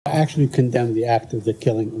actually condemn the act of the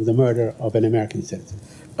killing, of the murder of an American citizen?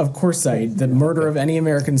 Of course, Saeed. The murder of any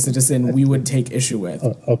American citizen we would take issue with.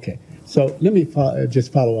 Okay. So let me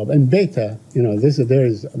just follow up. In Beta,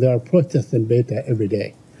 there are protests in Beta every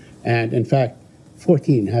day. And in fact,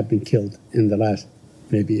 14 have been killed in the last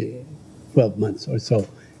maybe 12 months or so.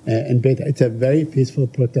 In Beta, it's a very peaceful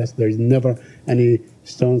protest. There's never any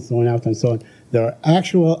stones thrown out and so on. There are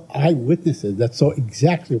actual eyewitnesses that saw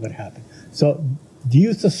exactly what happened. So do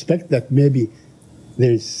you suspect that maybe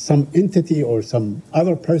there's some entity or some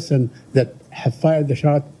other person that have fired the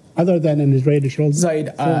shot other than an Israeli soldier? Saeed,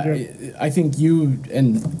 I think you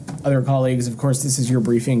and other colleagues, of course, this is your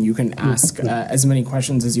briefing. You can ask as many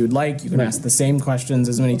questions as you would like. You can ask the same questions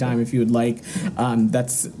as many times if you would like.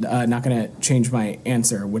 That's not going to change my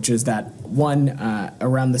answer, which is that, one,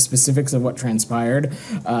 around the specifics of what transpired,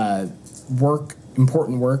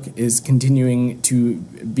 important work is continuing to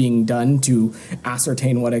being done to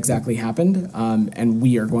ascertain what exactly happened, and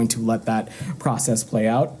we are going to let that process play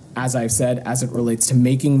out. As I've said, as it relates to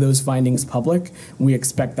making those findings public, we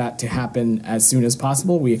expect that to happen as soon as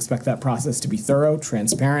possible. We expect that process to be thorough,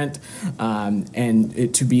 transparent, and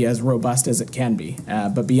it to be as robust as it can be.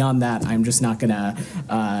 But beyond that, I'm just not going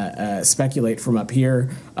to speculate from up here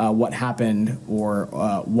what happened or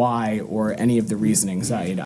why or any of the reasoning, Saeed.